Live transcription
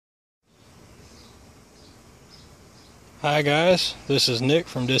Hi guys, this is Nick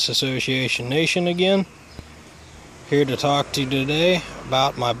from Disassociation Nation again, here to talk to you today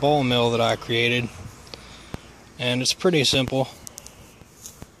about my ball mill that I created. And it's pretty simple.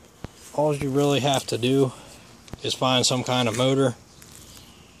 All you really have to do is find some kind of motor,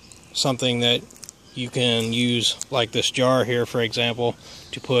 something that you can use, like this jar here for example,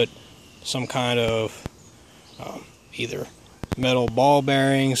 to put some kind of either metal ball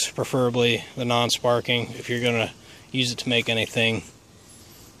bearings, preferably the non-sparking, if you're going to use it to make anything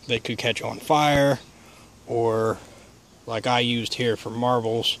that could catch on fire, or like I used here for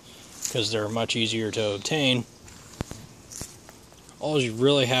marbles because they're much easier to obtain. All you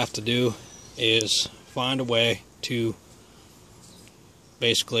really have to do is find a way to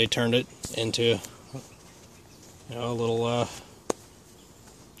basically turn it into a little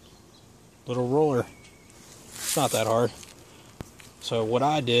roller. It's not that hard. So what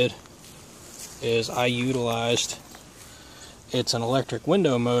I did is I utilized, it's an electric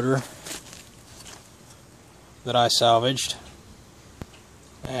window motor that I salvaged,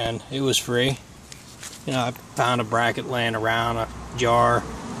 and it was free. I found a bracket laying around, a jar,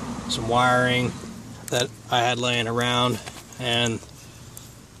 some wiring that I had laying around, and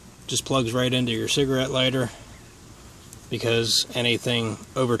just plugs right into your cigarette lighter, because anything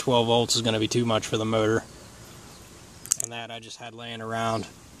over 12 volts is going to be too much for the motor. And that I just had laying around,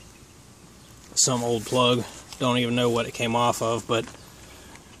 some old plug, don't even know what it came off of, but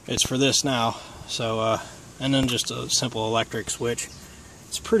it's for this now. So and then just a simple electric switch.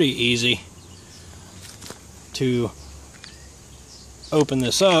 It's pretty easy to open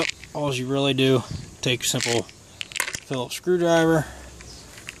this up. All you really do, take a simple Phillips screwdriver,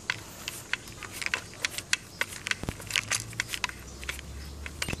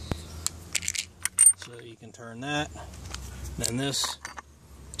 so you can turn that. And this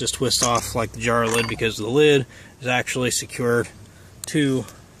just twists off like the jar lid, because the lid is actually secured to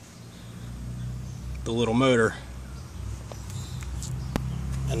the little motor.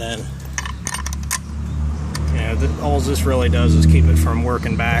 And then all this really does is keep it from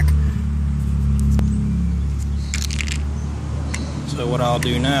working back. So what I'll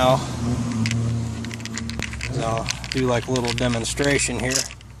do now is I'll do like a little demonstration here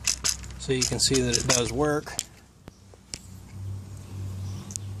so you can see that it does work.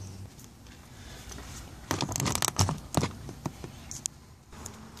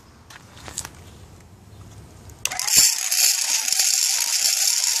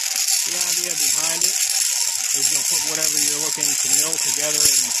 The idea behind it is you'll put whatever you're looking to mill together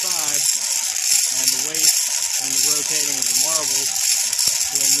inside, and the weight and the rotating of the marbles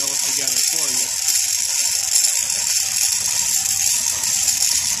will mill it together for you.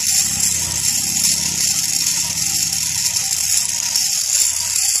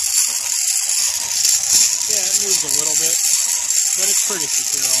 Yeah, it moves a little bit, but it's pretty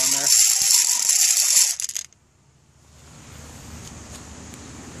secure on there.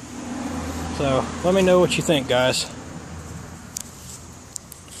 So let me know what you think, guys.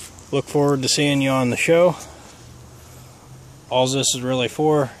 Look forward to seeing you on the show. All this is really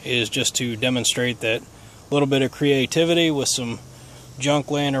for is just to demonstrate that a little bit of creativity with some junk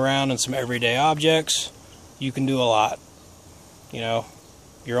laying around and some everyday objects, you can do a lot.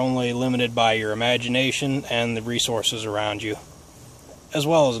 You're only limited by your imagination and the resources around you, as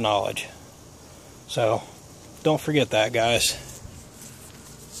well as knowledge. So don't forget that, guys.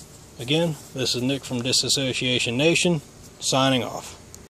 Again, this is Nick from Disassociation Nation, signing off.